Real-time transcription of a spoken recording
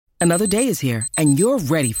Another day is here, and you're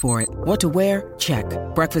ready for it. What to wear? Check.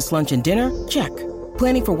 Breakfast, lunch, and dinner? Check.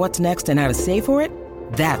 Planning for what's next and how to save for it?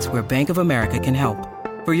 That's where Bank of America can help.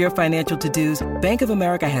 For your financial to-dos, Bank of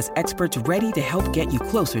America has experts ready to help get you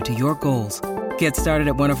closer to your goals. Get started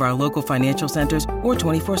at one of our local financial centers or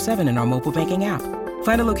 24/7 in our mobile banking app.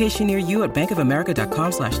 Find a location near you at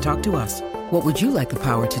bankofamerica.com/talktous. What would you like the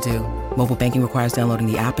power to do? Mobile banking requires downloading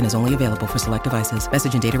the app and is only available for select devices.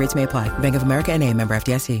 Message and data rates may apply. Bank of America N.A., member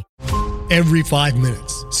FDIC. Every 5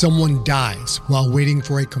 minutes, someone dies while waiting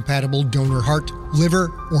for a compatible donor heart, liver,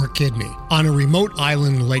 or kidney. On a remote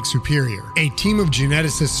island in Lake Superior, a team of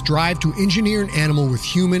geneticists strive to engineer an animal with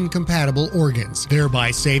human-compatible organs,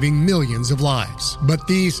 thereby saving millions of lives. But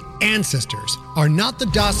these ancestors are not the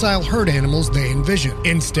docile herd animals they envision.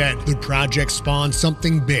 Instead, the project spawns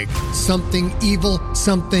something big, something evil,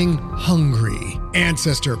 something hungry.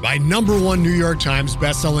 Ancestor by #1 New York Times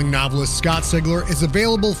bestselling novelist Scott Sigler is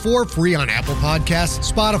available for free on Apple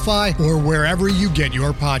Podcasts, Spotify, or wherever you get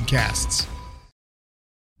your podcasts.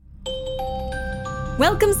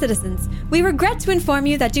 Welcome, citizens. We regret to inform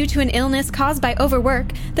you that due to an illness caused by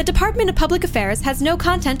overwork, the Department of Public Affairs has no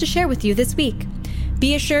content to share with you this week.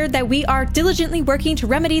 Be assured that we are diligently working to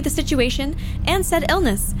remedy the situation and said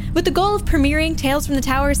illness, with the goal of premiering Tales from the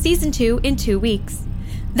Tower Season 2 in 2 weeks.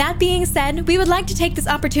 That being said, we would like to take this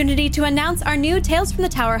opportunity to announce our new Tales from the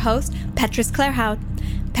Tower host, Petrus Claerhaut.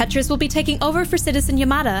 Petrus will be taking over for Citizen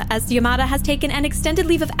Yamada, as Yamada has taken an extended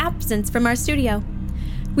leave of absence from our studio.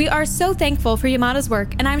 We are so thankful for Yamada's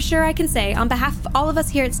work, and I'm sure I can say, on behalf of all of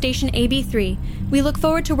us here at Station AB3, we look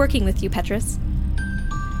forward to working with you, Petrus.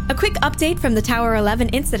 A quick update from the Tower 11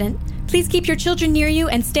 incident. Please keep your children near you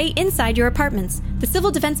and stay inside your apartments. The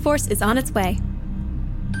Civil Defense Force is on its way.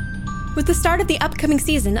 With the start of the upcoming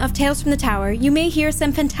season of Tales from the Tower, you may hear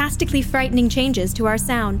some fantastically frightening changes to our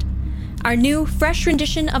sound. Our new, fresh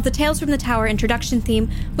rendition of the Tales from the Tower introduction theme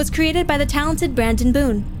was created by the talented Brandon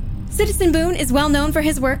Boone. Citizen Boone is well known for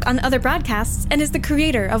his work on other broadcasts and is the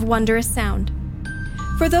creator of wondrous sound.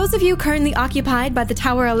 For those of you currently occupied by the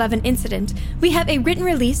Tower 11 incident, we have a written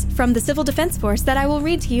release from the Civil Defense Force that I will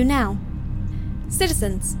read to you now.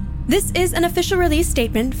 Citizens, this is an official release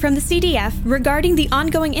statement from the CDF regarding the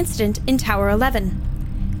ongoing incident in Tower 11.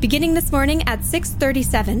 Beginning this morning at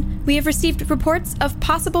 6:37, we have received reports of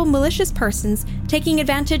possible malicious persons taking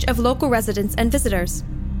advantage of local residents and visitors.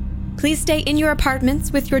 Please stay in your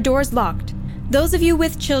apartments with your doors locked. Those of you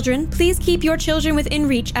with children, please keep your children within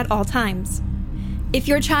reach at all times. If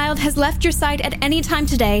your child has left your site at any time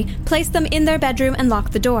today, place them in their bedroom and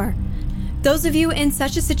lock the door. Those of you in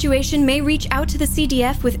such a situation may reach out to the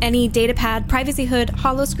CDF with any datapad, privacy hood,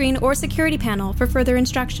 holo screen, or security panel for further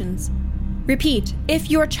instructions. Repeat, if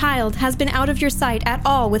your child has been out of your sight at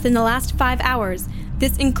all within the last 5 hours,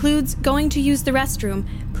 this includes going to use the restroom,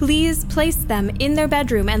 please place them in their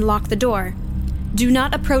bedroom and lock the door. Do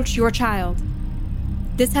not approach your child.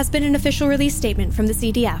 This has been an official release statement from the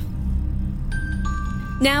CDF.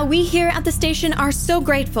 Now, we here at the station are so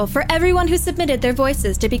grateful for everyone who submitted their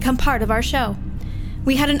voices to become part of our show.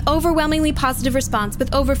 We had an overwhelmingly positive response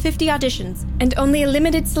with over 50 auditions and only a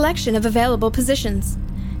limited selection of available positions.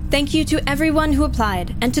 Thank you to everyone who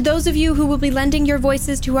applied, and to those of you who will be lending your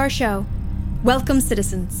voices to our show. Welcome,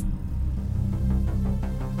 citizens.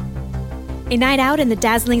 A night out in the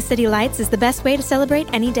dazzling city lights is the best way to celebrate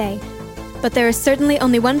any day. But there is certainly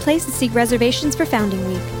only one place to seek reservations for Founding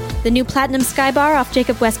Week. The new Platinum Sky Bar off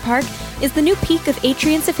Jacob West Park is the new peak of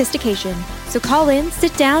Atrian sophistication. So call in,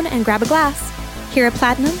 sit down, and grab a glass. Here at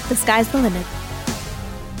Platinum, the sky's the limit.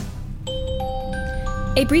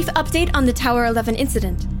 A brief update on the Tower 11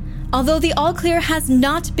 incident. Although the all-clear has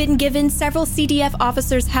not been given, several CDF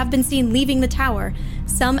officers have been seen leaving the tower,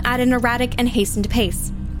 some at an erratic and hastened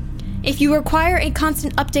pace. If you require a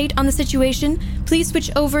constant update on the situation, please switch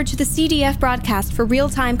over to the CDF broadcast for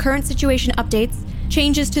real-time current situation updates,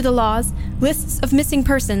 changes to the laws, lists of missing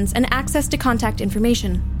persons, and access to contact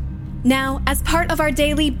information. Now, as part of our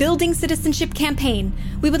daily Building Citizenship campaign,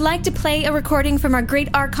 we would like to play a recording from our Great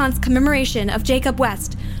Archon's commemoration of Jacob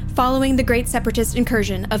West, following the Great Separatist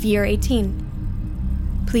Incursion of Year 18.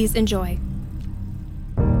 Please enjoy.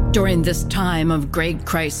 During this time of great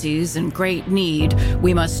crises and great need,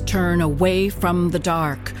 we must turn away from the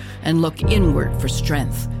dark and look inward for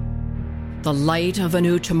strength. The light of a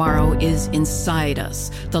new tomorrow is inside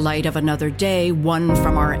us, the light of another day won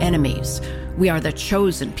from our enemies. We are the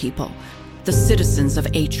chosen people, the citizens of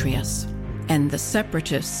Atreus, and the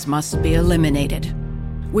separatists must be eliminated.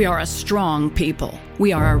 We are a strong people.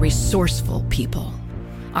 We are a resourceful people.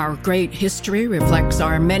 Our great history reflects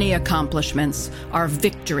our many accomplishments, our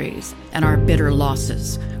victories, and our bitter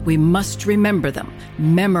losses. We must remember them,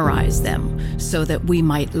 memorize them, so that we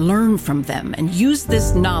might learn from them and use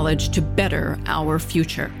this knowledge to better our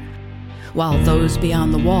future. While those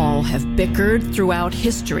beyond the wall have bickered throughout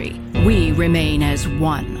history, we remain as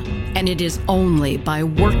one. And it is only by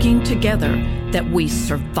working together that we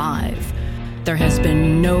survive. There has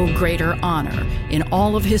been no greater honor in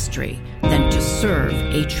all of history than to serve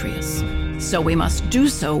Atreus. So we must do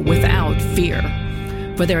so without fear.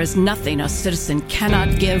 For there is nothing a citizen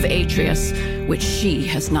cannot give Atreus which she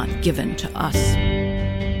has not given to us.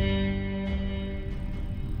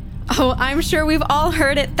 Oh, I'm sure we've all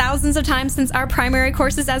heard it thousands of times since our primary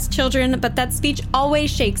courses as children, but that speech always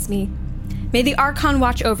shakes me. May the Archon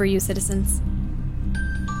watch over you, citizens.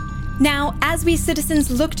 Now, as we citizens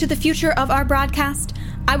look to the future of our broadcast,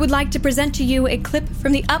 I would like to present to you a clip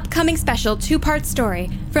from the upcoming special 2-part story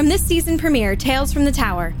from this season premiere, Tales from the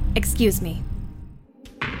Tower. Excuse me.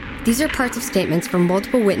 These are parts of statements from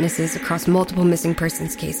multiple witnesses across multiple missing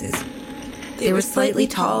persons cases. They were slightly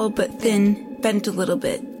tall, but thin, bent a little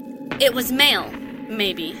bit. It was male,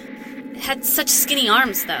 maybe. It had such skinny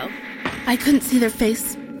arms, though. I couldn't see their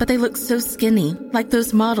face, but they looked so skinny, like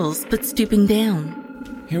those models, but stooping down.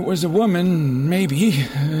 It was a woman, maybe.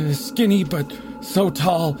 Skinny, but so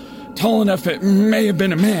tall. Tall enough it may have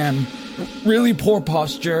been a man. Really poor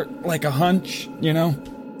posture, like a hunch, you know?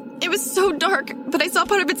 It was so dark, but I saw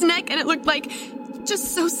part of its neck and it looked like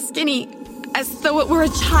just so skinny, as though it were a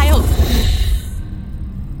child.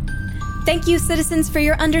 Thank you, citizens, for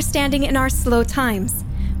your understanding in our slow times.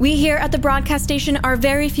 We here at the broadcast station are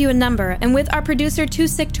very few in number, and with our producer too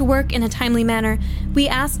sick to work in a timely manner, we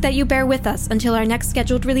ask that you bear with us until our next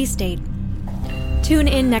scheduled release date. Tune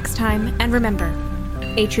in next time, and remember,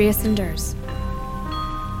 Atreus endures.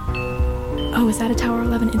 Oh, is that a Tower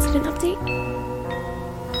 11 incident update?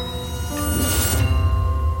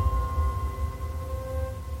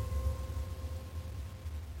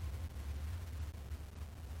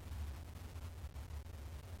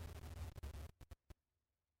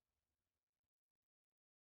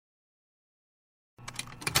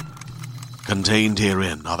 Contained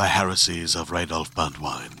herein are the heresies of Radolf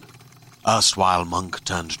Burntwine, erstwhile monk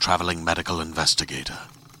turned traveling medical investigator.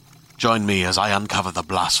 Join me as I uncover the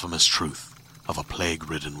blasphemous truth of a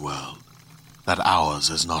plague-ridden world, that ours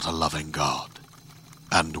is not a loving God,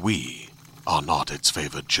 and we are not its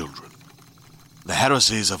favored children. The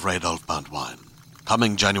heresies of Radolf Burntwine,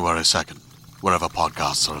 coming January 2nd, wherever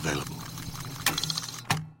podcasts are available.